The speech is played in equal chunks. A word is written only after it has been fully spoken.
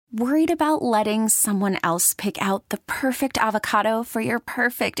Worried about letting someone else pick out the perfect avocado for your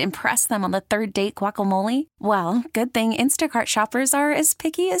perfect impress them on the third date guacamole? Well, good thing Instacart shoppers are as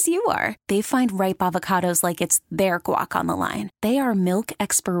picky as you are. They find ripe avocados like it's their guac on the line. They are milk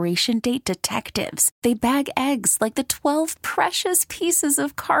expiration date detectives. They bag eggs like the 12 precious pieces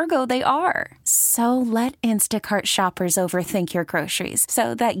of cargo they are. So let Instacart shoppers overthink your groceries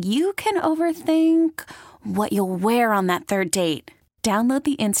so that you can overthink what you'll wear on that third date. Download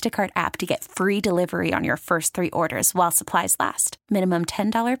the Instacart app to get free delivery on your first 3 orders while supplies last. Minimum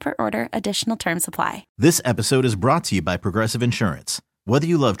 $10 per order. Additional terms apply. This episode is brought to you by Progressive Insurance. Whether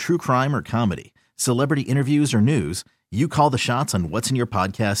you love true crime or comedy, celebrity interviews or news, you call the shots on what's in your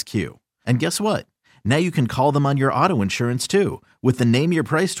podcast queue. And guess what? Now you can call them on your auto insurance too with the Name Your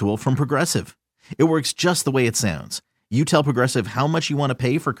Price tool from Progressive. It works just the way it sounds. You tell Progressive how much you want to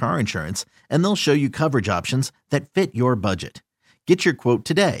pay for car insurance, and they'll show you coverage options that fit your budget. Get your quote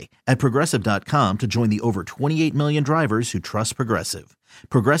today at Progressive.com to join the over 28 million drivers who trust Progressive.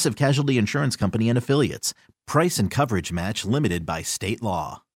 Progressive Casualty Insurance Company and Affiliates. Price and coverage match limited by state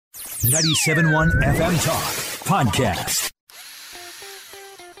law. 97.1 FM Talk Podcast.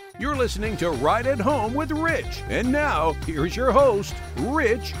 You're listening to Right at Home with Rich. And now, here's your host,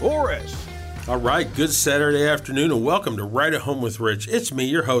 Rich Orris. All right, good Saturday afternoon and welcome to Right at Home with Rich. It's me,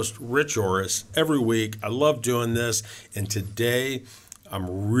 your host, Rich Orris. Every week, I love doing this, and today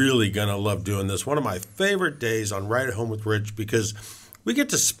I'm really going to love doing this. One of my favorite days on Right at Home with Rich because we get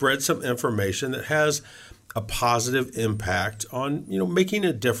to spread some information that has a positive impact on, making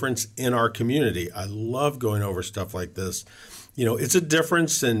a difference in our community. I love going over stuff like this. It's a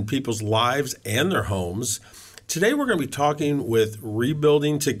difference in people's lives and their homes. Today, we're going to be talking with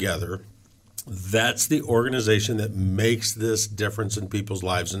Rebuilding Together. That's the organization that makes this difference in people's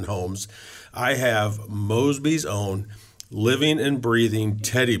lives and homes. I have Mosby's own living and breathing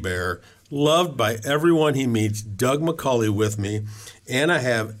teddy bear, loved by everyone he meets, Doug McCauley, with me. And I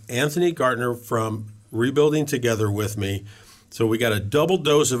have Anthony Gartner from Rebuilding Together with me. So we got a double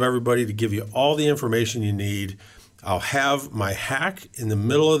dose of everybody to give you all the information you need. I'll have my hack in the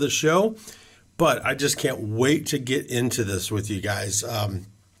middle of the show, but I just can't wait to get into this with you guys.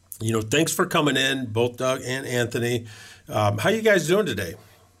 Thanks for coming in, both Doug and Anthony. How you guys doing today?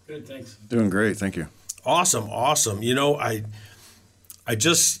 Good, thanks. Doing great, thank you. Awesome. I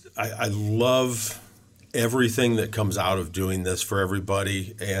love everything that comes out of doing this for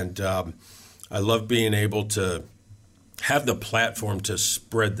everybody, and I love being able to have the platform to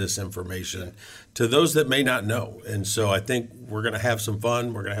spread this information to those that may not know. And so I think we're going to have some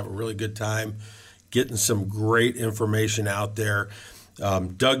fun. We're going to have a really good time getting some great information out there.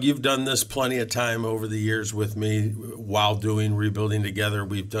 Doug, you've done this plenty of time over the years with me while doing Rebuilding Together.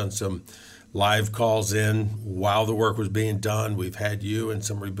 We've done some live calls in while the work was being done. We've had you and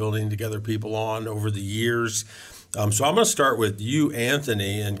some Rebuilding Together people on over the years. So I'm going to start with you,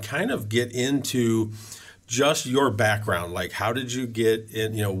 Anthony, and kind of get into just your background. Like, how did you get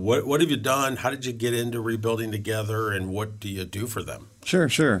in, what have you done? How did you get into Rebuilding Together, and what do you do for them? Sure.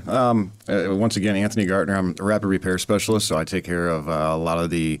 Once again, Anthony Gartner. I'm a rapid repair specialist, so I take care of a lot of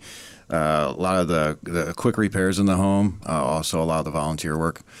the quick repairs in the home. Also, a lot of the volunteer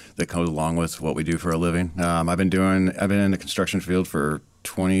work that comes along with what we do for a living. I've been in the construction field for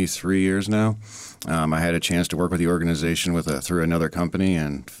 23 years now. I had a chance to work with the organization through another company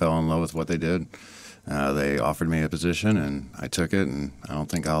and fell in love with what they did. They offered me a position, and I took it, and I don't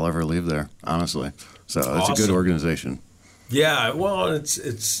think I'll ever leave there, honestly. So it's a good organization. Yeah, well,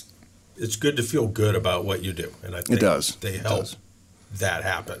 it's good to feel good about what you do, and I think they help that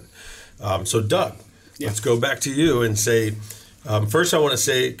happen. So, Doug, let's go back to you and say, first I want to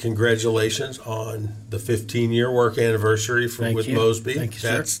say congratulations on the 15-year work anniversary with Mosby. Thank you,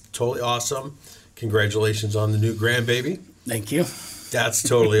 That's totally awesome. Congratulations on the new grandbaby. Thank you. That's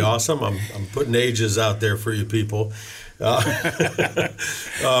totally awesome. I'm putting ages out there for you people. But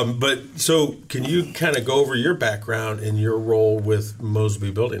so can you kind of go over your background and your role with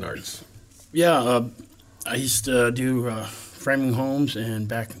Mosby Building Arts? Yeah, I used to do framing homes, and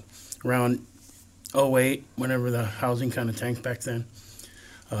back around 2008, whenever the housing kind of tanked back then,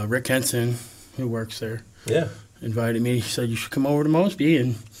 Rick Henson, who works there, invited me. He said, you should come over to Mosby.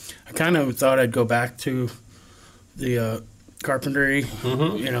 And I kind of thought I'd go back to the carpentry,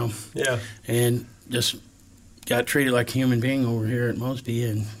 and just got treated like a human being over here at Mosby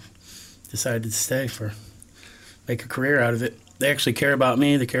and decided to stay make a career out of it. They actually care about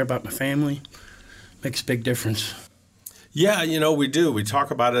me. They care about my family. Makes a big difference. Yeah, we do. We talk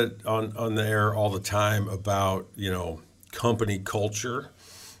about it on the air all the time about, company culture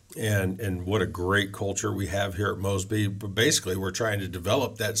and what a great culture we have here at Mosby. But basically, we're trying to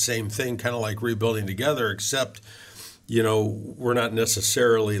develop that same thing, kind of like Rebuilding Together, except, we're not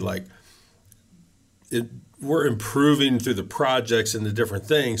necessarily like it. We're improving through the projects and the different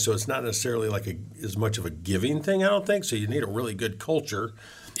things, so it's not necessarily like as much of a giving thing, I don't think. So you need a really good culture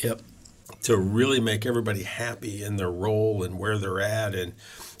to really make everybody happy in their role and where they're at. And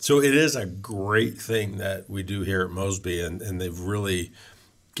so it is a great thing that we do here at Mosby, and they've really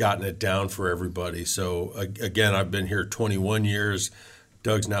gotten it down for everybody. So again, I've been here 21 years.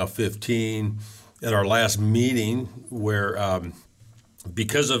 Doug's now 15. At our last meeting where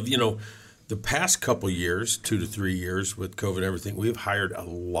because of, the past couple years, 2 to 3 years with COVID and everything, we've hired a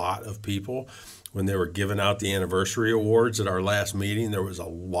lot of people. When they were giving out the anniversary awards at our last meeting, there was a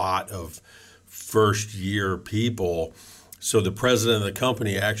lot of first-year people. So the president of the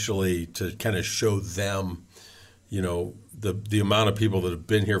company actually, to kind of show them, the amount of people that have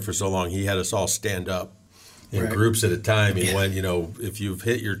been here for so long, he had us all stand up in groups at a time. He went, if you've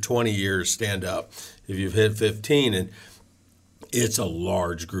hit your 20 years, stand up. If you've hit 15, and it's a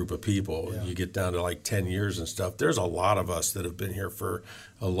large group of people. Yeah. You get down to like 10 years and stuff. There's a lot of us that have been here for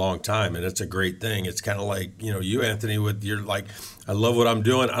a long time, and it's a great thing. It's kind of like, you, Anthony, with you're like, I love what I'm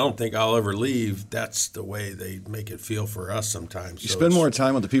doing. I don't think I'll ever leave. That's the way they make it feel for us sometimes. You spend more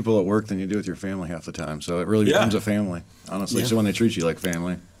time with the people at work than you do with your family half the time. So it really becomes a family, honestly. So when they treat you like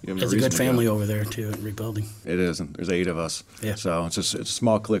family. There's a good family over there, too, at Rebuilding. It is, and there's 8 of us. Yeah. So it's a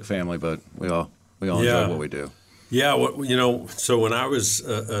small clique family, but we all enjoy what we do. Yeah, so when I was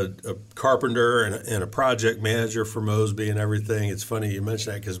a carpenter and a project manager for Mosby and everything, it's funny you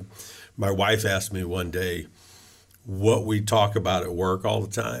mention that because my wife asked me one day what we talk about at work all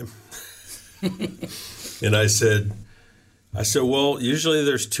the time. And I said, well, usually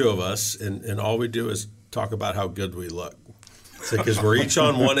there's 2 of us, and all we do is talk about how good we look. Because we're each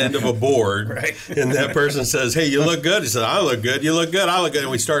on one end of a board, and that person says, hey, you look good. He said, I look good. You look good. I look good.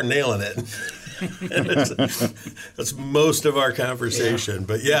 And we start nailing it. That's most of our conversation.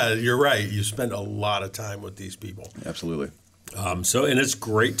 But yeah, you're right. You spend a lot of time with these people. Absolutely. And it's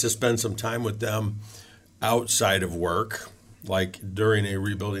great to spend some time with them outside of work, like during a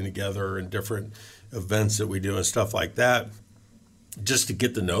Rebuilding Together and different events that we do and stuff like that, just to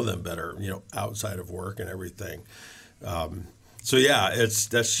get to know them better, outside of work and everything. So yeah,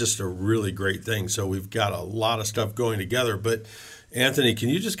 that's just a really great thing. So we've got a lot of stuff going together, but Anthony, can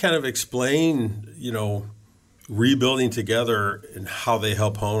you just kind of explain, Rebuilding Together and how they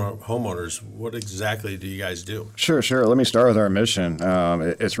help homeowners? What exactly do you guys do? Sure. Let me start with our mission.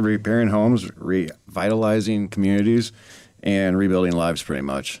 It's repairing homes, revitalizing communities, and rebuilding lives pretty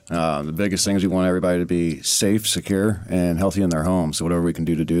much. The biggest thing is we want everybody to be safe, secure, and healthy in their homes. So whatever we can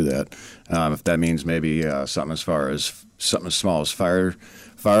do to do that. If that means maybe something as small as fire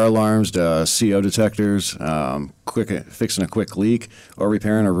alarms, CO detectors, fixing a quick leak, or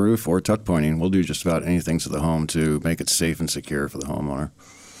repairing a roof, or tuck pointing. We'll do just about anything to the home to make it safe and secure for the homeowner.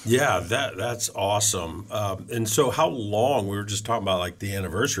 Yeah, that's awesome. And so how long, we were just talking about like the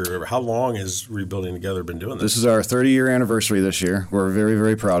anniversary, how long has Rebuilding Together been doing this? This is our 30-year anniversary this year. We're very,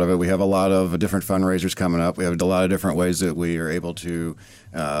 very proud of it. We have a lot of different fundraisers coming up. We have a lot of different ways that we are able to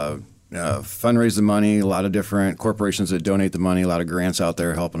fundraise the money, a lot of different corporations that donate the money, a lot of grants out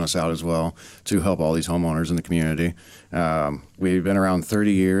there helping us out as well to help all these homeowners in the community. We've been around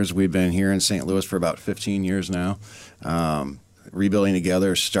 30 years. We've been here in St. Louis for about 15 years now. Rebuilding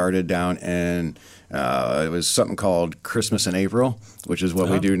Together started down in, it was something called Christmas in April, which is what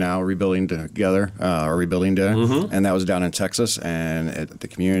we do now, Rebuilding Together, or Rebuilding Day. Mm-hmm. And that was down in Texas, and the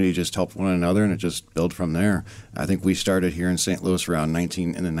community just helped one another, and it just built from there. I think we started here in St. Louis around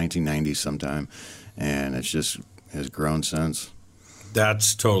in the 1990s sometime, and it just has grown since.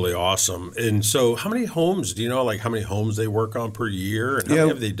 That's totally awesome. And so how many homes, do you know, like how many homes they work on per year, and how many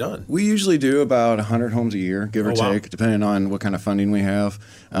have they done? We usually do about 100 homes a year, give or take, depending on what kind of funding we have.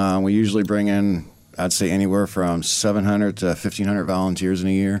 We usually bring in, I'd say, anywhere from 700 to 1,500 volunteers in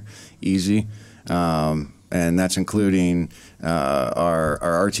a year, easy. And that's including our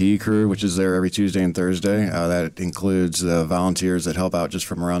RTE crew, which is there every Tuesday and Thursday. That includes the volunteers that help out just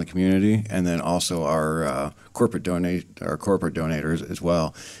from around the community, and then also our corporate donators as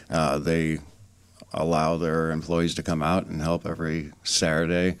well. They allow their employees to come out and help every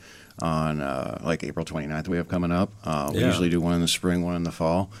Saturday on like April 29th we have coming up. We usually do one in the spring, one in the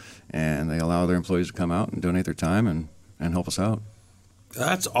fall, and they allow their employees to come out and donate their time and help us out.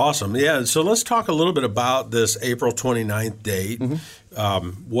 That's awesome. Yeah, so let's talk a little bit about this April 29th date,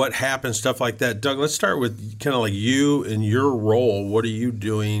 what happened, stuff like that. Doug, let's start with kind of like you and your role. What are you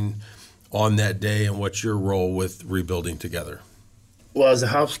doing on that day, and what's your role with Rebuilding Together? Well, as a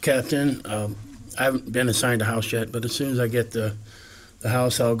house captain, I haven't been assigned a house yet, but as soon as I get the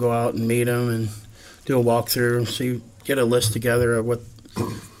house, I'll go out and meet them and do a walkthrough, see, get a list together of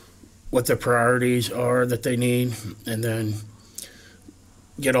what the priorities are that they need, and then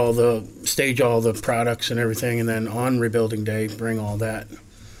stage all the products and everything, and then on rebuilding day, bring all that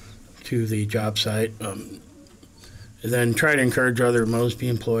to the job site. And then try to encourage other Mosby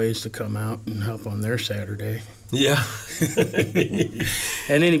employees to come out and help on their Saturday. Yeah.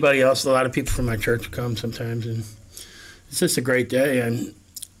 And anybody else, a lot of people from my church come sometimes, and it's just a great day. And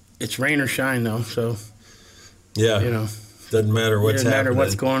it's rain or shine, though, so, Yeah. Doesn't matter what's happening. Doesn't matter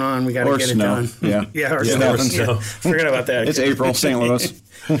what's going on. We got to get snow. it done. Yeah. Or Yeah, snow. or snow. Forget about that. It's April, St. Louis.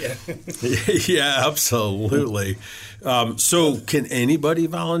 Yeah, absolutely. So can anybody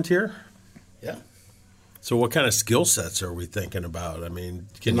volunteer? Yeah. So what kind of skill sets are we thinking about? I mean,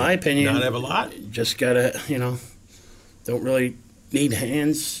 can In my you opinion, not have a lot? Just got to, don't really need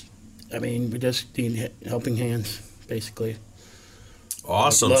hands. I mean, we just need helping hands, basically.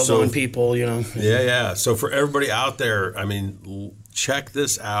 Awesome. Love So on people, Yeah. So for everybody out there, I mean, check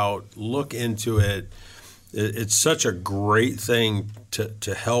this out. Look into it. It's such a great thing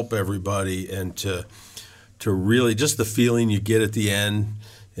to help everybody and to really just the feeling you get at the end,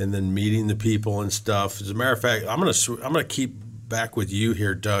 and then meeting the people and stuff. As a matter of fact, I'm gonna keep back with you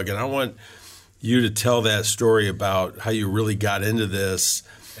here, Doug, and I want you to tell that story about how you really got into this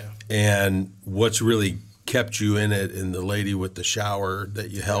and what's really kept you in it, and the lady with the shower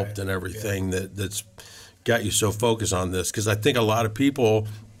that you helped and everything that's got you so focused on this. Because I think a lot of people,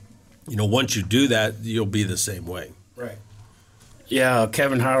 once you do that, you'll be the same way. Right. Yeah,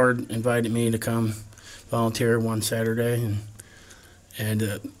 Kevin Howard invited me to come volunteer one Saturday, and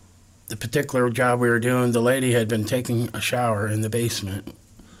the particular job we were doing, the lady had been taking a shower in the basement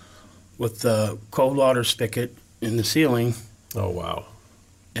with the cold water spigot in the ceiling. Oh, wow.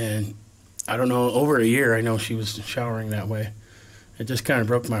 And I don't know, over a year, I know she was showering that way. It just kind of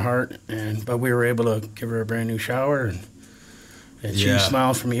broke my heart, but we were able to give her a brand new shower, and she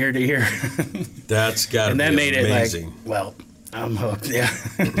smiled from ear to ear. That's got to be amazing. And that made it like, well, I'm hooked, yeah.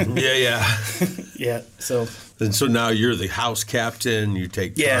 Yeah. Yeah, so. And so now you're the house captain, you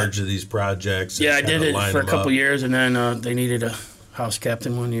take charge of these projects. Yeah, I did it for a couple years, and then they needed a house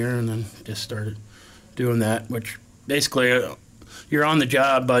captain one year, and then just started doing that, which basically you're on the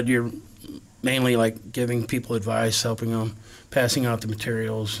job, but you're mainly like giving people advice, helping them, passing out the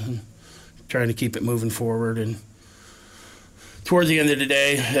materials, and trying to keep it moving forward. And towards the end of the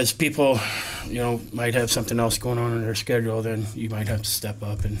day, as people, might have something else going on in their schedule, then you might have to step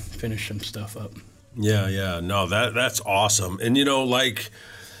up and finish some stuff up. Yeah. No, that's awesome. And like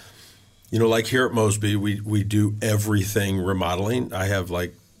here at Mosby, we do everything remodeling. I have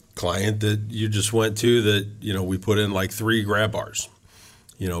like client that you just went to that, we put in like 3 grab bars.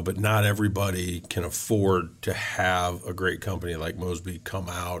 But not everybody can afford to have a great company like Mosby come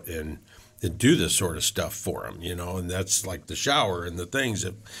out and do this sort of stuff for them, and that's like the shower and the things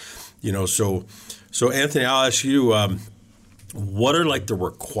that, so Anthony, I'll ask you, what are like the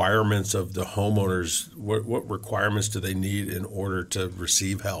requirements of the homeowners? What requirements do they need in order to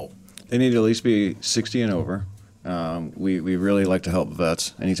receive help? They need to at least be 60 and over. We really like to help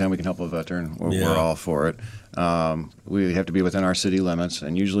vets. Anytime we can help a veteran, we're all for it. We have to be within our city limits,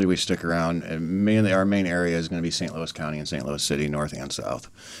 and usually we stick around. And mainly, our main area is going to be St. Louis County and St. Louis City, north and south.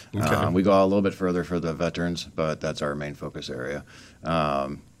 Okay. We go out a little bit further for the veterans, but that's our main focus area.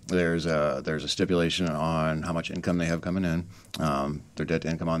 There's a stipulation on how much income they have coming in, their debt to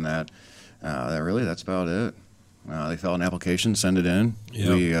income on that. That's about it. They fill an application, send it in.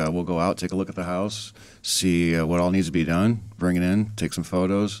 Yep. We'll go out, take a look at the house, see what all needs to be done, bring it in, take some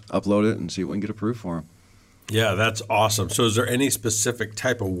photos, upload it, and see what we can get approved for them. Yeah, that's awesome. So is there any specific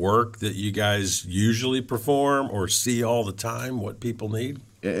type of work that you guys usually perform or see all the time, what people need?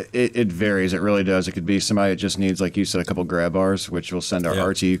 It varies. It really does. It could be somebody that just needs, like you said, a couple grab bars, which we'll send our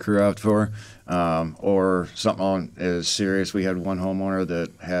RTE crew out for, or something as serious. We had one homeowner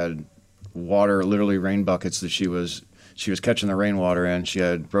that had water, literally rain buckets that she was catching the rainwater in. She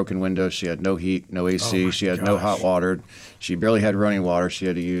had broken windows. She had no heat, no AC. She had no hot water. She barely had running water. She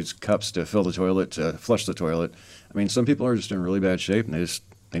had to use cups to fill the toilet, to flush the toilet. I mean, some people are just in really bad shape, and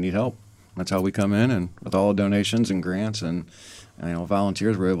they need help. That's how we come in, and with all the donations and grants and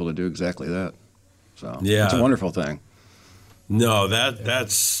volunteers, we're able to do exactly that. So it's a wonderful thing. No, that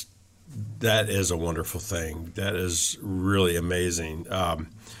is a wonderful thing. That is really amazing.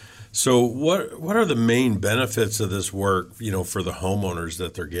 So what are the main benefits of this work, for the homeowners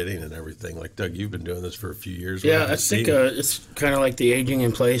that they're getting and everything? Like, Doug, you've been doing this for a few years. Yeah, I think it's kind of like the aging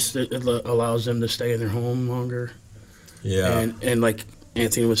in place that allows them to stay in their home longer. Yeah. And like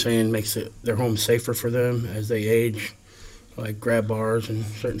Anthony was saying, makes their home safer for them as they age, like grab bars and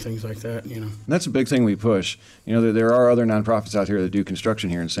certain things like that, And that's a big thing we push. There are other nonprofits out here that do construction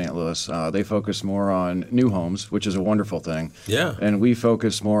here in St. Louis. They focus more on new homes, which is a wonderful thing. Yeah. And we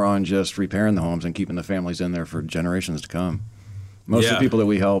focus more on just repairing the homes and keeping the families in there for generations to come. Most of the people that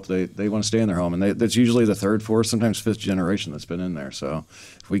we help, they want to stay in their home, and that's usually the third, fourth, sometimes fifth generation that's been in there. So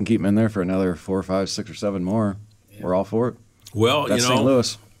if we can keep them in there for another 4, 5, 6, or 7 more, we're all for it. Well, that's St.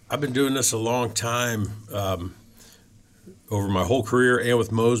 Louis. I've been doing this a long time, over my whole career and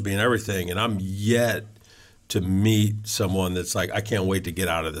with Mosby and everything, and I'm yet to meet someone that's like, I can't wait to get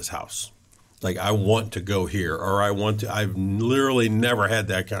out of this house. Like, I want to go here, or I've literally never had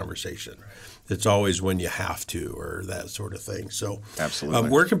that conversation. It's always when you have to, or that sort of thing. So, absolutely.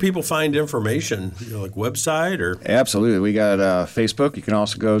 Where can people find information? Like website or? Absolutely. We got Facebook. You can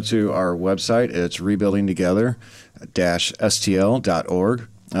also go to our website. It's rebuildingtogether-stl.org.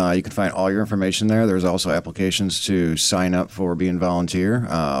 You can find all your information there. There's also applications to sign up for being volunteer.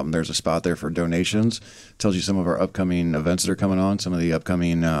 There's a spot there for donations. It tells you some of our upcoming events that are coming on, some of the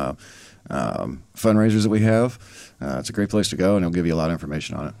upcoming fundraisers that we have. It's a great place to go, and it'll give you a lot of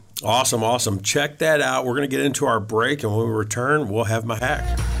information on it. Awesome. Check that out. We're going to get into our break, and when we return, we'll have my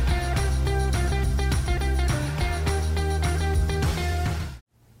hack.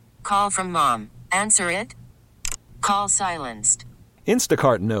 Call from mom. Answer it. Call silenced.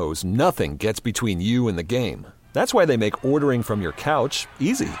 Instacart knows nothing gets between you and the game. That's why they make ordering from your couch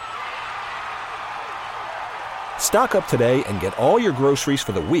easy. Stock up today and get all your groceries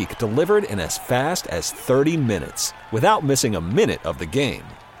for the week delivered in as fast as 30 minutes without missing a minute of the game.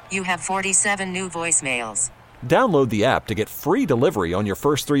 You have 47 new voicemails. Download the app to get free delivery on your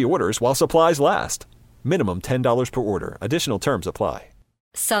first 3 orders while supplies last. Minimum $10 per order. Additional terms apply.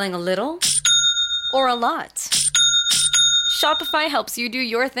 Selling a little or a lot? Shopify helps you do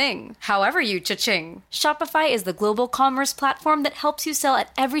your thing, however you cha-ching. Shopify is the global commerce platform that helps you sell at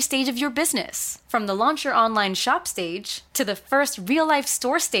every stage of your business. From the launch your online shop stage, to the first real-life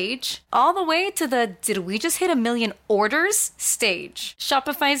store stage, all the way to the did we just hit 1 million orders stage.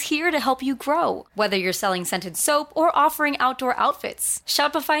 Shopify's here to help you grow. Whether you're selling scented soap or offering outdoor outfits,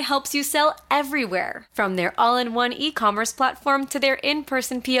 Shopify helps you sell everywhere. From their all-in-one e-commerce platform to their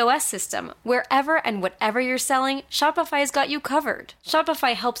in-person POS system, wherever and whatever you're selling, Shopify's got you covered.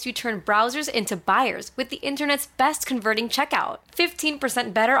 Shopify helps you turn browsers into buyers with the internet's best converting checkout.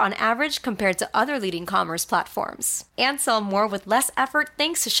 15% better on average compared to other leading commerce platforms. And sell more with less effort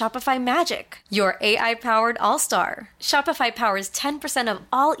thanks to Shopify Magic, your AI-powered all-star. Shopify powers 10% of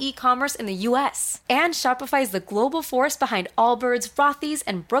all e-commerce in the U.S. And Shopify is the global force behind Allbirds, Rothy's,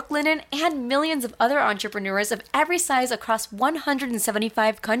 and Brooklinen, and millions of other entrepreneurs of every size across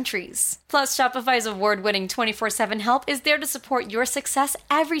 175 countries. Plus, Shopify's award-winning 24/7 help is there to support your success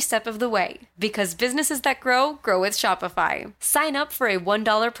every step of the way. Because businesses that grow with Shopify. Sign up for a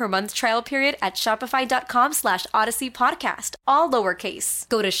 $1 per month trial period at shopify.com/Odyssey Podcast, all lowercase.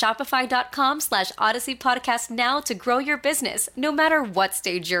 Go to shopify.com/Odyssey Podcast now to grow your business, no matter what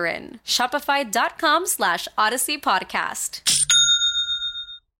stage you're in. Shopify.com/Odyssey Podcast.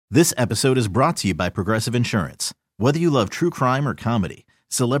 This episode is brought to you by Progressive Insurance. Whether you love true crime or comedy,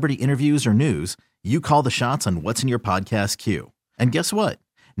 celebrity interviews or news, you call the shots on what's in your podcast queue. And guess what?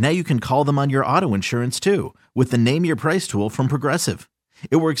 Now you can call them on your auto insurance too with the Name Your Price tool from Progressive.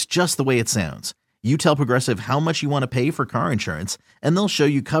 It works just the way it sounds. You tell Progressive how much you want to pay for car insurance, and they'll show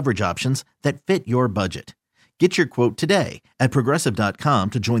you coverage options that fit your budget. Get your quote today at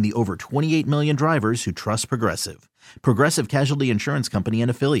Progressive.com to join the over 28 million drivers who trust Progressive. Progressive Casualty Insurance Company and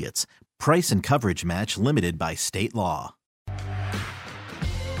Affiliates. Price and coverage match limited by state law.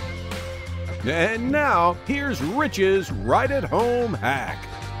 And now, here's Rich's right-at-home hack.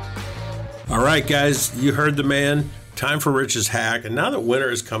 All right, guys, you heard the man. Time for Rich's hack. And now that winter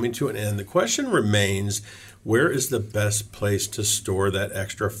is coming to an end, the question remains, where is the best place to store that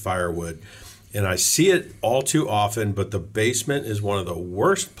extra firewood? And I see it all too often, but the basement is one of the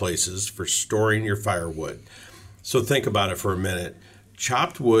worst places for storing your firewood. So think about it for a minute.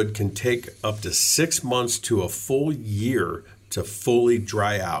 Chopped wood can take up to 6 months to a full year to fully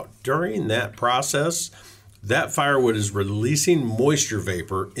dry out. During that process, that firewood is releasing moisture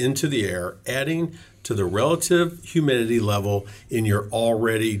vapor into the air, adding to the relative humidity level in your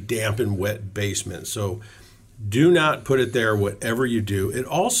already damp and wet basement. So do not put it there, whatever you do. It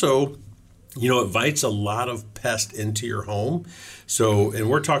also, invites a lot of pests into your home. So, and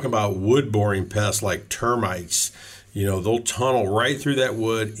we're talking about wood-boring pests like termites. They'll tunnel right through that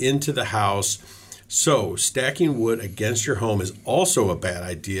wood into the house. So stacking wood against your home is also a bad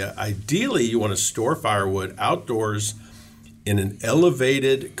idea. Ideally, you want to store firewood outdoors in an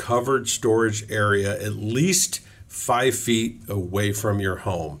elevated covered storage area at least 5 feet away from your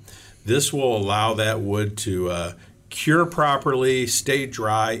home. This will allow that wood to cure properly, stay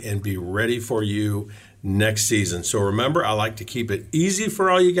dry, and be ready for you next season. So remember, I like to keep it easy for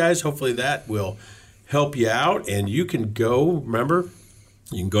all you guys. Hopefully that will help you out. And you can go, remember,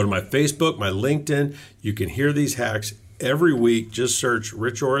 you can go to my Facebook, my LinkedIn. You can hear these hacks every week. Just search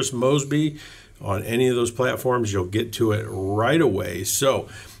Rich Orris Mosby on any of those platforms. You'll get to it right away. So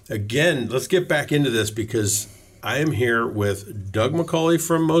again, let's get back into this because I am here with Doug McCauley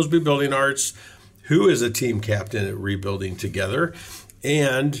from Mosby Building Arts, who is a team captain at Rebuilding Together.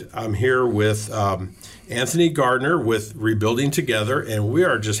 And I'm here with Anthony Gardner with Rebuilding Together, and we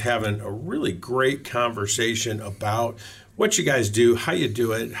are just having a really great conversation about what you guys do, how you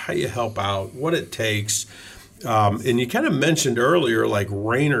do it, how you help out, what it takes. And you kind of mentioned earlier, like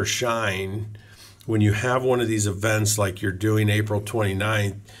rain or shine, when you have one of these events like you're doing April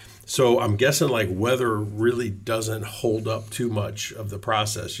 29th. So I'm guessing like weather really doesn't hold up too much of the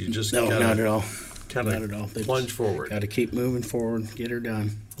process. You just not at all. Kind of plunge forward. Got to keep moving forward, get her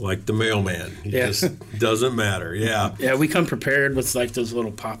done. Like the mailman. It just doesn't matter. Yeah. Yeah, we come prepared with like those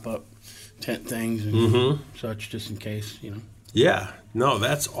little pop-up tent things and such just in case, you know. Yeah. No,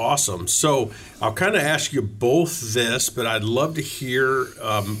 that's awesome. So I'll kind of ask you both this, but I'd love to hear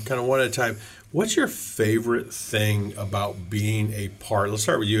kind of one at a time. What's your favorite thing about being a part? Let's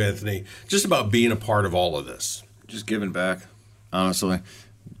start with you, Anthony. Just about being a part of all of this. Just giving back, honestly.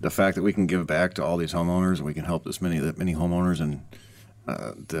 The fact that we can give back to all these homeowners and we can help many homeowners, and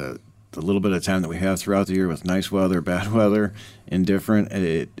the little bit of time that we have throughout the year with nice weather, bad weather, indifferent,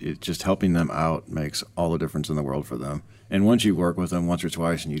 it just helping them out makes all the difference in the world for them. And once you work with them once or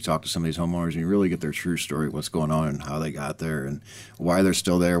twice and you talk to some of these homeowners and you really get their true story, what's going on and how they got there and why they're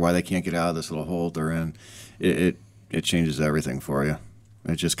still there, why they can't get out of this little hole they're in, it changes everything for you.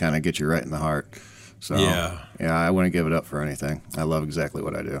 It just kind of gets you right in the heart. So, yeah, I wouldn't give it up for anything. I love exactly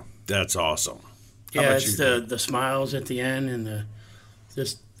what I do. That's awesome. Yeah, it's the smiles at the end and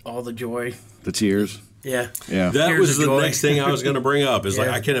just all the joy. The tears. Yeah. That was the next thing I was going to bring up is like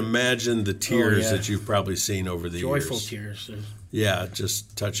I can imagine the tears that you've probably seen over the years. Joyful tears. Yeah,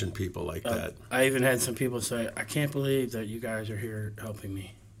 just touching people like that. I even had some people say, I can't believe that you guys are here helping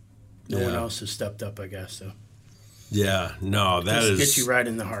me. No one else has stepped up, I guess. So. Yeah, no, that is... gets you right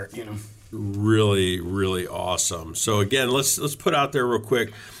in the heart, you know. Really, really awesome. So again, let's put out there real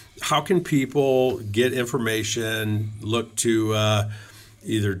quick. How can people get information, look to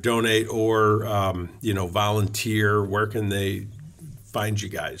either donate or volunteer? Where can they find you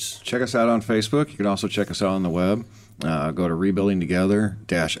guys? Check us out on Facebook. You can also check us out on the web. Go to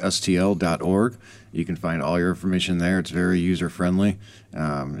rebuildingtogether-stl.org. You can find all your information there. It's very user friendly.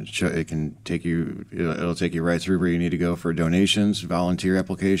 It can take you. It'll take you right through where you need to go for donations, volunteer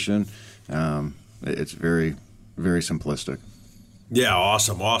application. It's very, very simplistic. Yeah,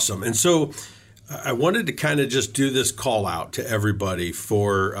 awesome. And so I wanted to kind of just do this call out to everybody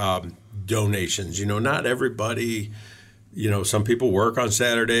for donations. You know, not everybody, some people work on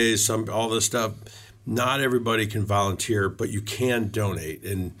Saturdays, all this stuff. Not everybody can volunteer, but you can donate.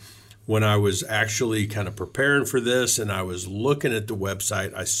 And when I was actually kind of preparing for this and I was looking at the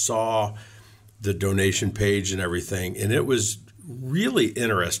website, I saw the donation page and everything. And it was really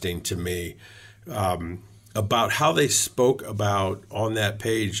interesting to me about how they spoke about on that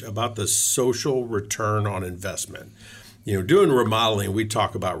page about the social return on investment. Doing remodeling, we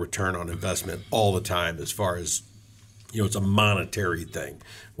talk about return on investment all the time as far as, it's a monetary thing.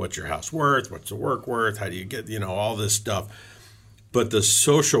 What's your house worth? What's the work worth? How do you get, all this stuff. But the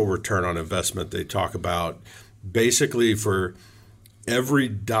social return on investment they talk about, basically for every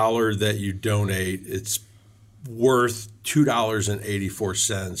dollar that you donate, it's worth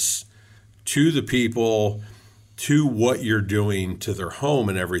 $2.84 to the people, to what you're doing to their home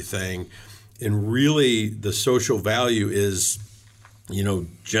and everything. And really the social value is,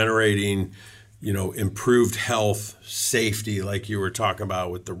 generating, improved health, safety, like you were talking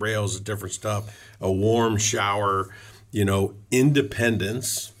about with the rails and different stuff, a warm shower,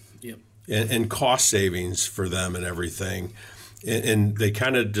 independence, and cost savings for them and everything. And they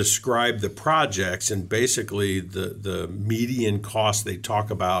kind of describe the projects, and basically the median cost they talk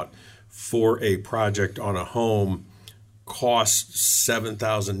about for a project on a home costs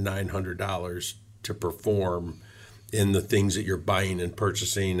 $7,900 to perform in the things that you're buying and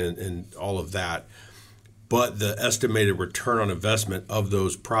purchasing and all of that. But the estimated return on investment of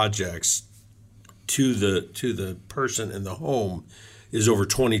those projects to the person in the home is over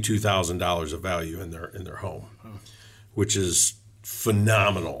 $22,000 of value in their home, which is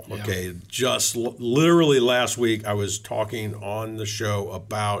phenomenal. Okay, just literally last week I was talking on the show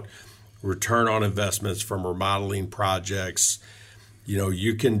about return on investments from remodeling projects. You know,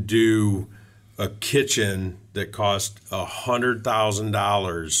 you can do a kitchen that cost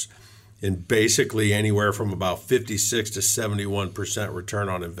 $100,000 in basically anywhere from about 56 to 71% return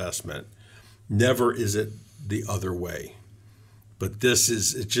on investment. Never is it the other way. But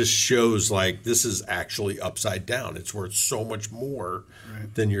it just shows like this is actually upside down. It's worth so much more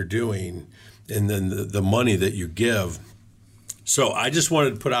than you're doing, and then the money that you give. So I just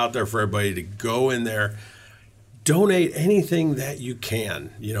wanted to put out there for everybody to go in there, donate anything that you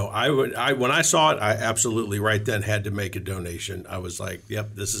can. You know, when I saw it, I absolutely right then had to make a donation. I was like,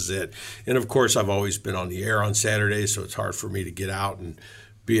 yep, this is it. And of course, I've always been on the air on Saturdays, so it's hard for me to get out and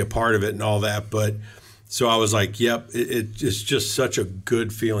be a part of it and all that. But so I was like, yep, it's just such a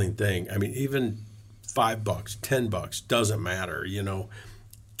good feeling thing. I mean, even $5, $10 doesn't matter. You know,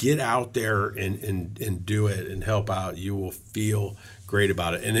 get out there and do it and help out. You will feel great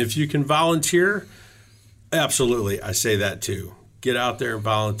about it. And if you can volunteer, absolutely, I say that too. Get out there and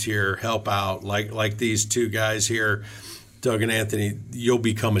volunteer, help out. Like these two guys here, Doug and Anthony, you'll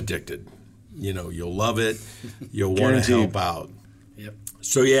become addicted. You know, you'll love it. You'll want to help out. Yep.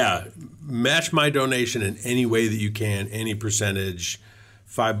 So yeah, match my donation in any way that you can, any percentage,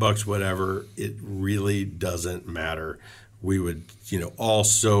 $5, whatever. It really doesn't matter. We would, all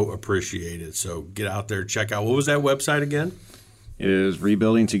so appreciate it. So get out there, check out. What was that website again? It is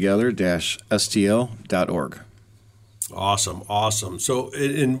rebuildingtogether-stl.org. Awesome. So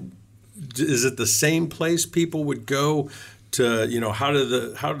is it the same place people would go to, how do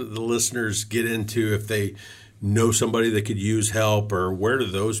the listeners get into if they know somebody that could use help, or where do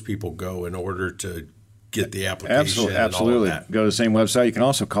those people go in order to get the application? Absolutely. And all of that? Go to the same website. You can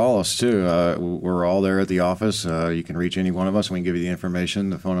also call us too. We're all there at the office. You can reach any one of us. We can give you the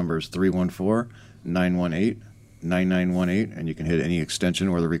information. The phone number is 314-918-9918, and you can hit any extension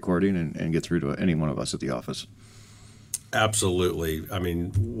or the recording and get through to any one of us at the office. Absolutely. I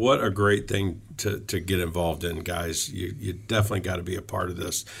mean, what a great thing to get involved in, guys. You definitely got to be a part of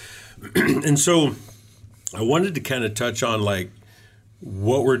this. And so I wanted to kind of touch on like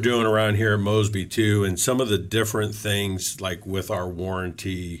what we're doing around here at Mosby too, and some of the different things like with our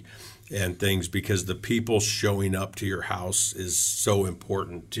warranty and things, because the people showing up to your house is so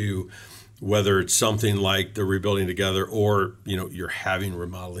important too, whether it's something like the Rebuilding Together or, you're having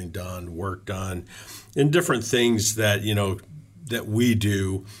remodeling done, work done, and different things that, that we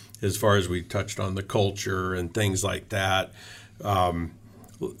do as far as we touched on the culture and things like that.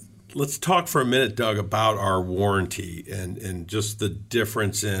 Let's talk for a minute, Doug, about our warranty and just the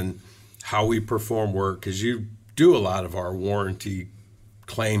difference in how we perform work, because you do a lot of our warranty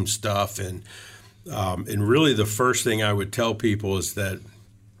claim stuff. And really the first thing I would tell people is that,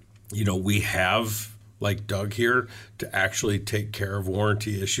 we have, like Doug here, to actually take care of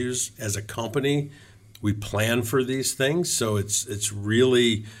warranty issues. As a company, we plan for these things. So it's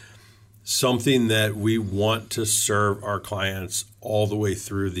really something that we want to serve our clients all the way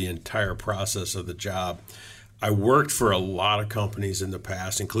through the entire process of the job. I worked for a lot of companies in the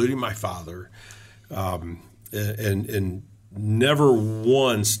past, including my father, and never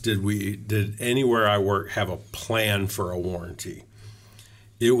once did anywhere I worked have a plan for a warranty.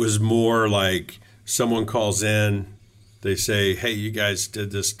 It was more like someone calls in, they say, hey, you guys did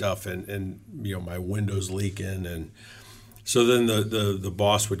this stuff and my window's leaking. And so then the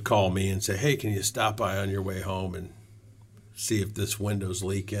boss would call me and say, hey, can you stop by on your way home and see if this window's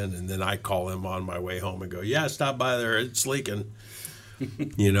leaking? And then I call him on my way home and go, yeah, stop by there, it's leaking.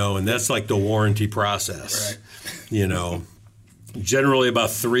 And that's like the warranty process. Right. Generally about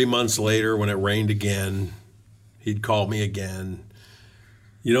 3 months later, when it rained again, he'd call me again.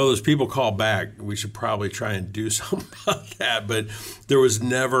 Those people call back. We should probably try and do something about that. But there was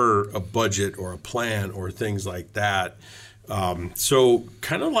never a budget or a plan or things like that. So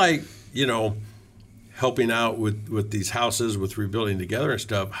kind of like, helping out with these houses, with Rebuilding Together and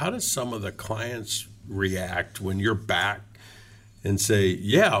stuff, how does some of the clients react when you're back and say,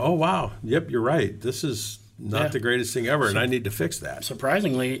 yeah, oh, wow, yep, you're right. This is not the greatest thing ever, and I need to fix that.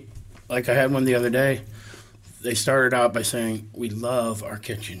 Surprisingly, like I had one the other day, they started out by saying, we love our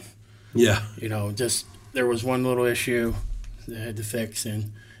kitchen. Yeah. Just there was one little issue they had to fix.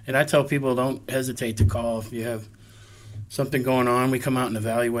 And I tell people, don't hesitate to call if you have something going on. We come out and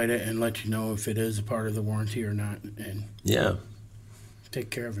evaluate it and let you know if it is a part of the warranty or not. And take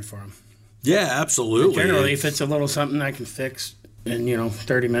care of it for them. Yeah, absolutely. And generally, if it's a little something I can fix in,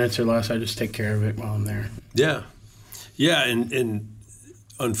 30 minutes or less, I just take care of it while I'm there. Yeah. Yeah, and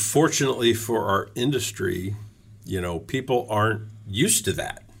unfortunately for our industry, people aren't used to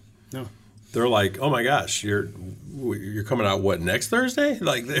that. No. They're like, oh my gosh, you're coming out what, next Thursday?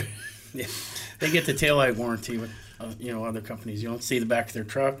 Like yeah. They get the taillight warranty with other companies. You don't see the back of their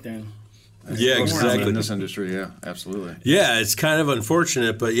truck, then. Yeah, exactly. In this industry, yeah, absolutely. Yeah, it's kind of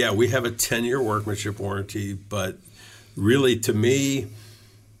unfortunate, but yeah, we have a 10-year workmanship warranty. But really, to me,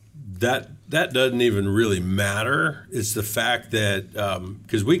 that doesn't even really matter. It's the fact that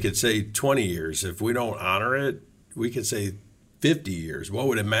because we could say 20 years. If we don't honor it, we could say 50 years. What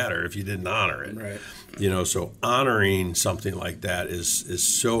would it matter if you didn't honor it? Right. So honoring something like that is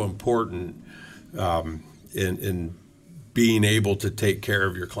so important in being able to take care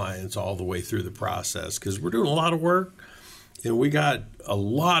of your clients all the way through the process, because we're doing a lot of work and we got a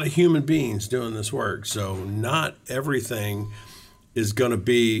lot of human beings doing this work. So not everything is going to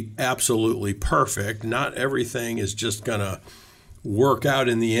be absolutely perfect. Not everything is just going to work out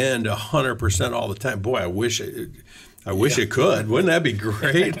in the end 100% all the time. Boy, I wish it could. Wouldn't that be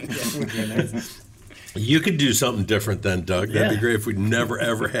great? You could do something different then, Doug. That'd be great if we never,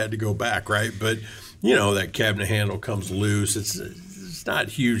 ever had to go back, right? But, that cabinet handle comes loose. It's not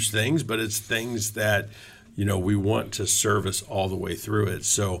huge things, but it's things that, we want to service all the way through it.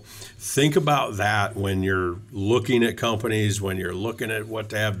 So think about that when you're looking at companies, when you're looking at what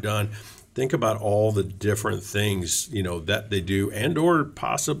to have done. Think about all the different things, that they do and or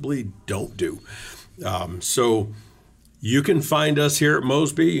possibly don't do. So you can find us here at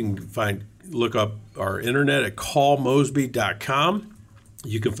Mosby. You can look up our internet at callmosby.com.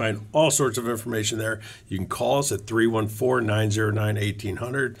 You can find all sorts of information there. You can call us at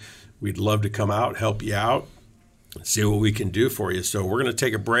 314-909-1800. We'd love to come out, help you out, and see what we can do for you. So we're going to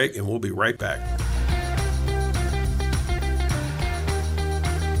take a break, and we'll be right back.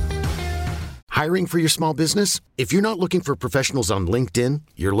 Hiring for your small business? If you're not looking for professionals on LinkedIn,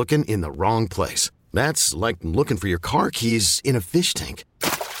 you're looking in the wrong place. That's like looking for your car keys in a fish tank.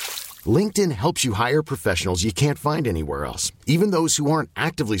 LinkedIn helps you hire professionals you can't find anywhere else, even those who aren't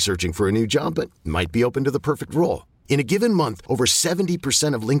actively searching for a new job but might be open to the perfect role. In a given month, over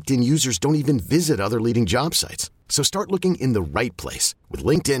 70% of LinkedIn users don't even visit other leading job sites. So start looking in the right place. With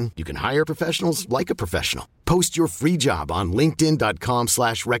LinkedIn, you can hire professionals like a professional. Post your free job on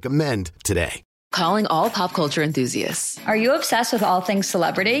linkedin.com/recommend today. Calling all pop culture enthusiasts. Are you obsessed with all things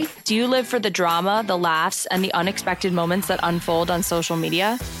celebrity? Do you live for the drama, the laughs, and the unexpected moments that unfold on social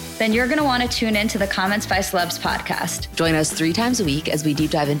media? Then you're going to want to tune in to the Comments by Celebs podcast. Join us 3 times a week as we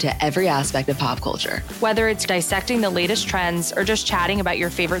deep dive into every aspect of pop culture. Whether it's dissecting the latest trends or just chatting about your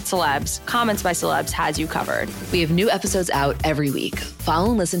favorite celebs, Comments by Celebs has you covered. We have new episodes out every week.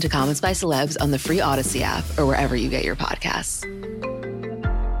 Follow and listen to Comments by Celebs on the free Odyssey app or wherever you get your podcasts.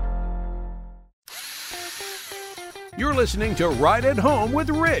 You're listening to Right at Home with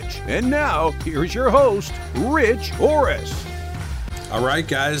Rich. And now, here's your host, Rich Orris. All right,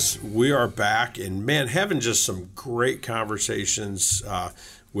 guys, we are back. And, man, having just some great conversations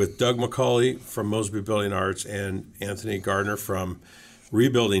with Doug McCauley from Mosby Building Arts and Anthony Gardner from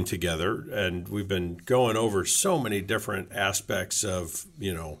Rebuilding Together. And we've been going over so many different aspects of,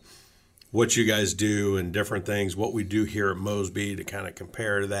 what you guys do and different things, what we do here at Mosby to kind of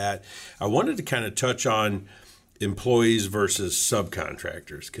compare to that. I wanted to kind of touch on employees versus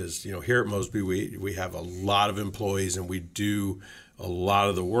subcontractors, because here at Mosby we have a lot of employees and we do a lot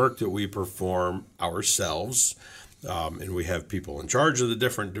of the work that we perform ourselves, and we have people in charge of the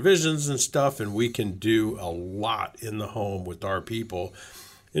different divisions and stuff, and we can do a lot in the home with our people.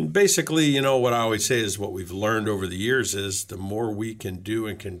 And basically, what I always say is what we've learned over the years is the more we can do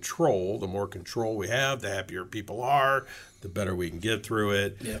and control, the more control we have, the happier people are, the better we can get through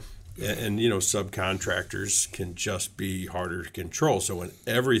it. Yeah. And subcontractors can just be harder to control. So when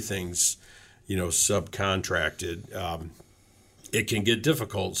everything's, subcontracted, it can get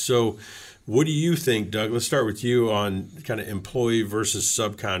difficult. So what do you think, Doug? Let's start with you on kind of employee versus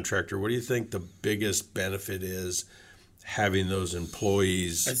subcontractor. What do you think the biggest benefit is having those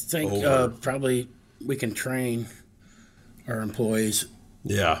employees? I think probably we can train our employees.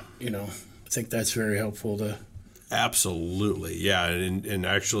 Yeah. I think that's very helpful to. Absolutely. Yeah. And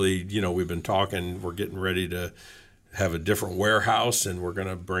actually, we've been talking, we're getting ready to have a different warehouse, and we're going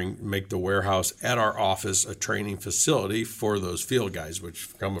to make the warehouse at our office a training facility for those field guys, which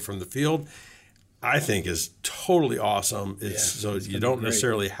coming from the field, I think is totally awesome. It's you don't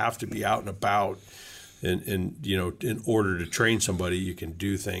necessarily have to be out and about and in order to train somebody. You can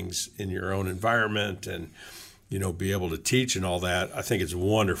do things in your own environment and be able to teach and all that. I think it's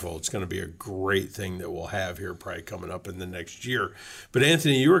wonderful. It's going to be a great thing that we'll have here probably coming up in the next year. But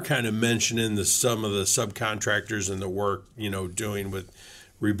Anthony, you were kind of mentioning some of the subcontractors and the work, doing with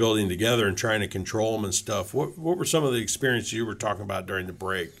rebuilding together and trying to control them and stuff. What were some of the experiences you were talking about during the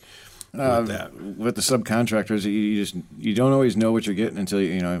break? With the subcontractors, you don't always know what you're getting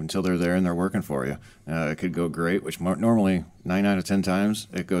until they're there and they're working for you. It could go great, which normally 9 out of 10 times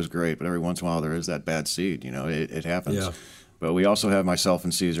it goes great, but every once in a while there is that bad seed. It happens. Yeah. But we also have myself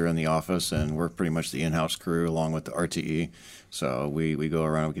and Caesar in the office, and we're pretty much the in-house crew along with the RTE. So we go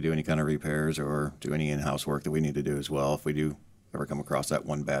around. We can do any kind of repairs or do any in-house work that we need to do as well if we do ever come across that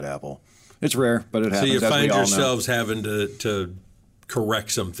one bad apple. It's rare, but it happens. So you find yourselves having to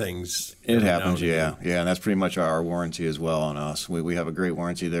correct some things. It happens, yeah. And that's pretty much our warranty as well on us. We have a great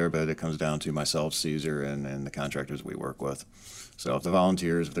warranty there, but it comes down to myself, Caesar, and the contractors we work with. So if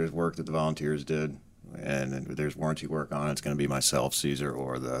there's work that the volunteers did, and there's warranty work on it, it's going to be myself, Caesar,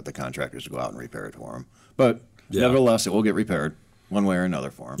 or the contractors to go out and repair it for them. But nevertheless, it will get repaired one way or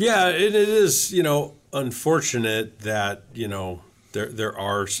another for them. Yeah, it is, unfortunate that, there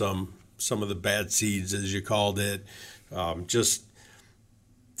are some of the bad seeds, as you called it, just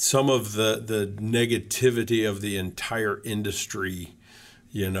some of the negativity of the entire industry,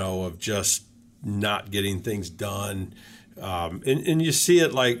 of just not getting things done. And you see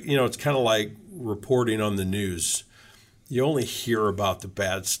it like, it's kind of like reporting on the news. You only hear about the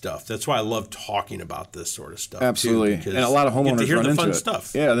bad stuff. That's why I love talking about this sort of stuff. Absolutely, too, and a lot of homeowners run into it.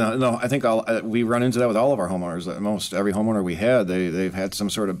 Stuff. Yeah, no, I think we run into that with all of our homeowners. Most every homeowner we had, they've had some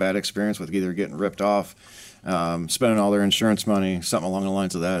sort of bad experience with either getting ripped off, spending all their insurance money, something along the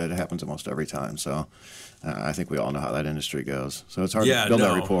lines of that. It happens almost every time. So I think we all know how that industry goes. So it's hard to build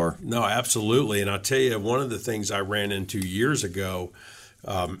that rapport. No, absolutely. And I'll tell you, one of the things I ran into years ago,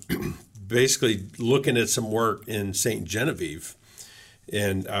 basically looking at some work in St. Genevieve,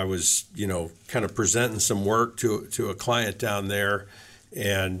 and I was, kind of presenting some work to a client down there,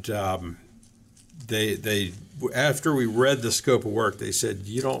 and they after we read the scope of work, they said,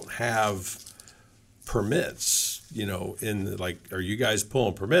 you don't have permits, are you guys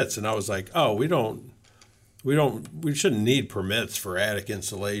pulling permits? And I was like, oh, we shouldn't need permits for attic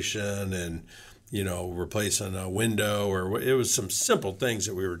insulation and, replacing a window, or it was some simple things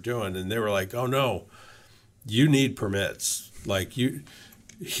that we were doing. And they were like, oh no, you need permits. Like you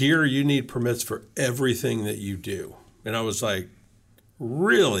need permits for everything that you do. And I was like,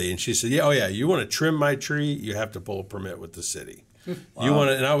 really? And she said, yeah, you want to trim my tree? You have to pull a permit with the city. Wow.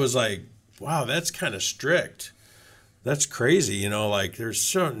 And I was like, wow, that's kind of strict. That's crazy. There's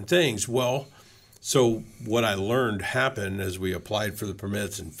certain things. Well, so what I learned happened as we applied for the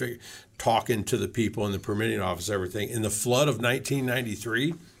permits and talking to the people in the permitting office, everything, in the flood of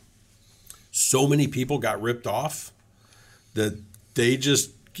 1993, so many people got ripped off that they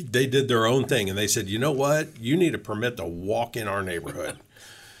did their own thing. And they said, you know what? You need a permit to walk in our neighborhood.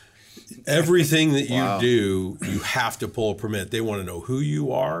 Everything that you do, you have to pull a permit. They want to know who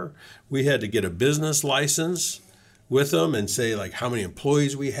you are. We had to get a business license with them and say like how many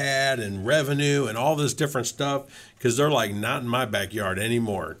employees we had and revenue and all this different stuff, because they're like, not in my backyard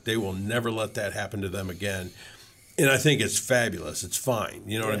anymore. They will never let that happen to them again. And I think it's fabulous. It's fine.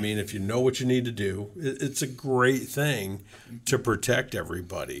 You know what I mean? If you know what you need to do, it's a great thing to protect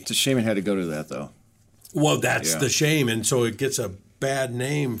everybody. It's a shame it had to go to that, though. Well, that's the shame. And so it gets a bad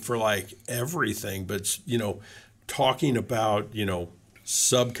name for like everything. But, talking about,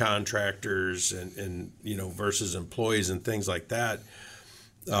 subcontractors and versus employees and things like that.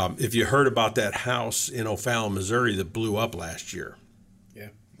 If you heard about that house in O'Fallon, Missouri that blew up last year. Yeah.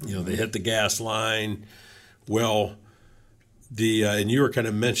 They hit the gas line. Well, and you were kind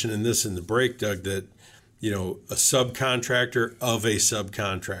of mentioning this in the break, Doug, that, a subcontractor of a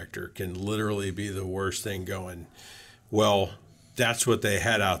subcontractor can literally be the worst thing going. Well, that's what they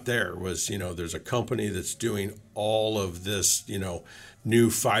had out there was, there's a company that's doing all of this,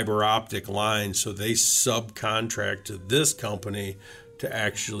 new fiber optic lines. So they subcontract to this company to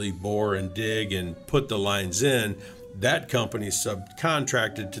actually bore and dig and put the lines in. That company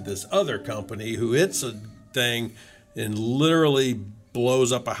subcontracted to this other company who hits a thing and literally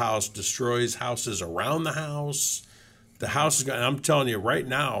blows up a house, destroys houses around the house. The house is gone. I'm telling you right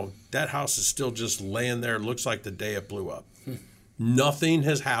now, that house is still just laying there. It looks like the day it blew up. Nothing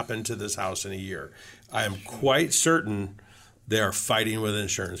has happened to this house in a year. I am quite certain they are fighting with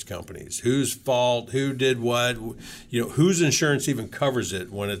insurance companies. Whose fault? Who did what? Whose insurance even covers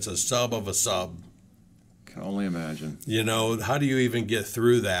it when it's a sub of a sub? Can only imagine. How do you even get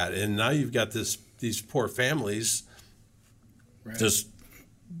through that? And now you've got these poor families. Right. Just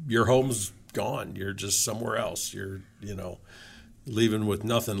your home's gone. You're just somewhere else. You're leaving with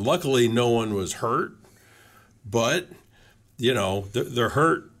nothing. Luckily, no one was hurt, but they're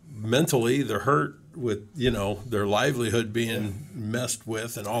hurt mentally. They're hurt with, you know, their livelihood being messed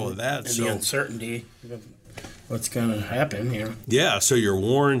with and all of that. And the uncertainty of what's going to happen, you know. Yeah, so your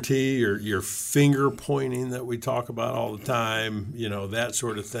warranty, your finger pointing that we talk about all the time, you know, that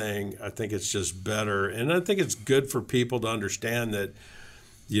sort of thing, I think it's just better. And I think it's good for people to understand that,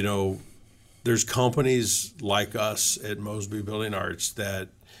 you know, there's companies like us at Mosby Building Arts that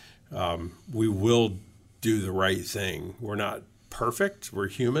we will do the right thing. We're not perfect, we're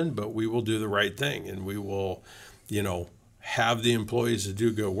human, but we will do the right thing, and we will, you know, have the employees to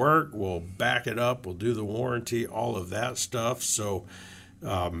do good work. We'll back it up. We'll do the warranty, all of that stuff. So,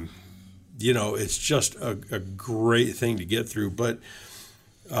 you know, it's just a great thing to get through. But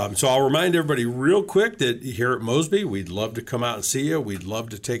so I'll remind everybody real quick that here at Mosby, we'd love to come out and see you. We'd love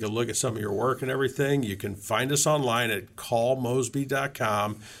to take a look at some of your work and everything. You can find us online at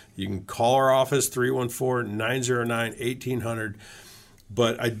callmosby.com. You can call our office, 314-909-1800.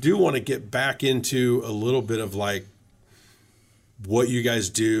 But I do want to get back into a little bit of like what you guys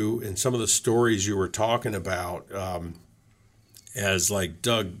do and some of the stories you were talking about. As like,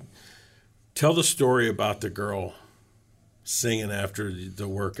 Doug, tell the story about the girl singing after the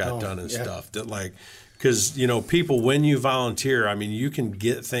work got done and stuff. That like, because, you know, people, when you volunteer, I mean, you can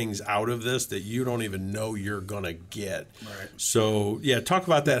get things out of this that you don't even know you're going to get. Right. So, yeah, talk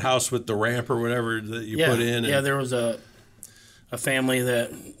about that house with the ramp or whatever that you put in. Yeah, there was a family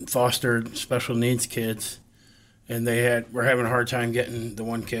that fostered special needs kids, and were having a hard time getting the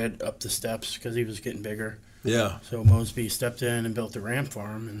one kid up the steps because he was getting bigger. Yeah. So Mosby stepped in and built the ramp for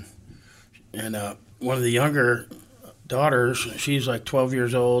him. And one of the younger daughters, she's like 12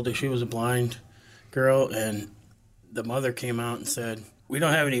 years old. She was a blind girl, and the mother came out and said, "We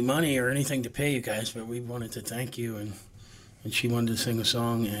don't have any money or anything to pay you guys, but we wanted to thank you." And she wanted to sing a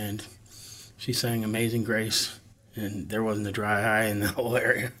song, and she sang Amazing Grace, and there wasn't a dry eye in the whole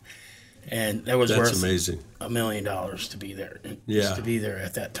area. And that was worth amazing. $1 million to be there. Yeah. Just to be there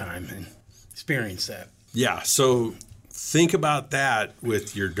at that time and experience that. Yeah, so think about that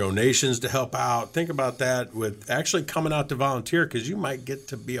with your donations to help out. Think about that with actually coming out to volunteer, because you might get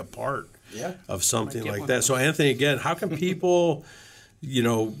to be a part of something like that. So, Anthony, again, how can people, you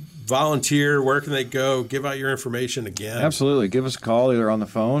know, volunteer? Where can they go? Give out your information again. Absolutely. Give us a call either on the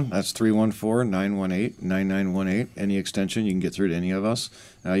phone. That's 314-918-9918. Any extension, you can get through to any of us.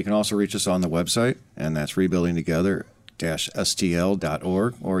 You can also reach us on the website, and that's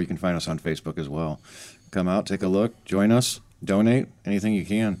rebuildingtogether-stl.org, or you can find us on Facebook as well. Come out, take a look, join us, donate, anything you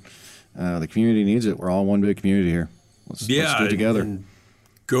can. The community needs it. We're all one big community here. Let's do it together. And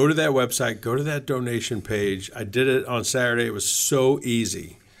go to that website, go to that donation page. I did it on Saturday. It was so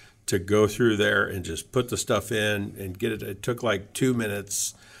easy to go through there and just put the stuff in and get it. It took like 2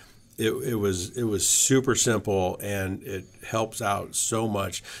 minutes. It was super simple, and it helps out so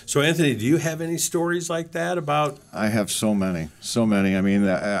much. So, Anthony, do you have any stories like that about? I have so many. I mean,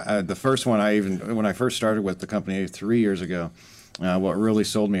 the first one, when I first started with the company 3 years ago, what really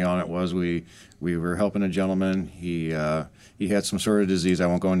sold me on it was we were helping a gentleman. He had some sort of disease. I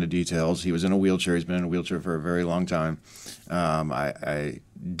won't go into details. He was in a wheelchair. He's been in a wheelchair for a very long time. I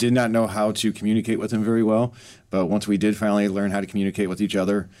did not know how to communicate with him very well, but once we did finally learn how to communicate with each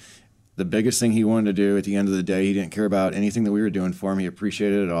other, the biggest thing he wanted to do at the end of the day, he didn't care about anything that we were doing for him. He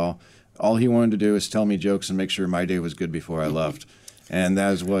appreciated it all. All he wanted to do is tell me jokes and make sure my day was good before I left. And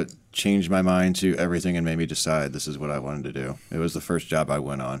that is what changed my mind to everything and made me decide this is what I wanted to do. It was the first job I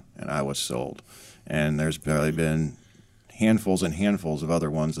went on, and I was sold. And there's probably been handfuls and handfuls of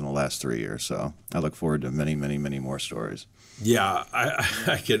other ones in the last 3 years. So I look forward to many, many, many more stories. Yeah,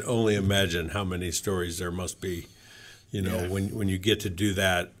 I can only imagine how many stories there must be, you know, when you get to do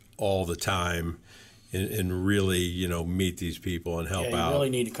that all the time and really, you know, meet these people and help out. You really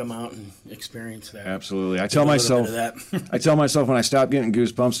need to come out and experience that. Absolutely. I tell myself when I stop getting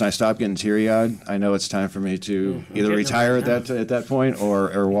goosebumps and I stop getting teary-eyed, I know it's time for me to either retire at that point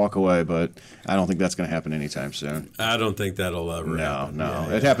or walk away, but I don't think that's going to happen anytime soon. I don't think that'll ever happen. No.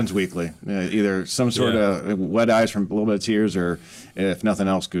 It happens weekly. Either some sort of wet eyes from a little bit of tears, or if nothing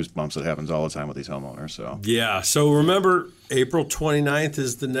else, goosebumps. It happens all the time with these homeowners. So remember, April 29th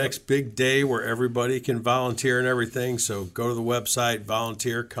is the next big day where everybody can volunteer and everything. So go to the website,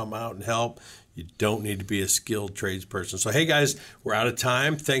 volunteer, come out and help. You don't need to be a skilled tradesperson. So, hey, guys, we're out of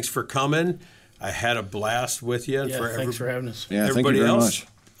time. Thanks for coming. I had a blast with you. And thanks for having us. Yeah, everybody thank you very else, much.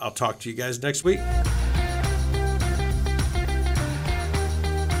 I'll talk to you guys next week.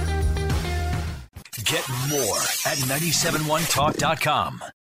 Get more at 971talk.com.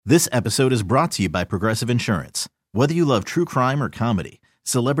 This episode is brought to you by Progressive Insurance. Whether you love true crime or comedy,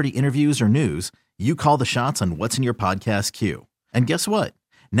 celebrity interviews or news, you call the shots on what's in your podcast queue. And guess what?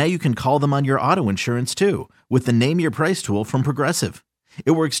 Now you can call them on your auto insurance too with the Name Your Price tool from Progressive.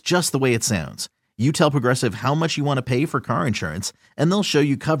 It works just the way it sounds. You tell Progressive how much you want to pay for car insurance, and they'll show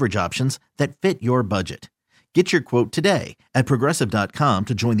you coverage options that fit your budget. Get your quote today at Progressive.com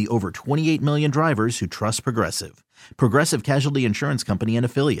to join the over 28 million drivers who trust Progressive. Progressive Casualty Insurance Company and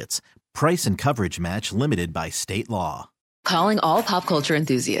Affiliates. Price and coverage match limited by state law. Calling all pop culture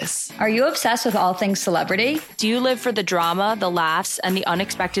enthusiasts. Are you obsessed with all things celebrity? Do you live for the drama, the laughs, and the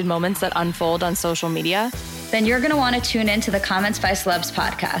unexpected moments that unfold on social media? Then you're going to want to tune in to the Comments by Celebs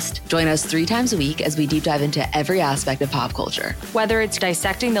podcast. Join us 3 times a week as we deep dive into every aspect of pop culture. Whether it's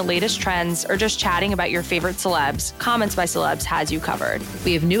dissecting the latest trends or just chatting about your favorite celebs, Comments by Celebs has you covered.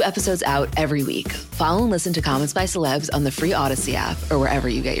 We have new episodes out every week. Follow and listen to Comments by Celebs on the free Odyssey app or wherever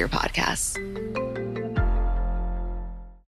you get your podcasts.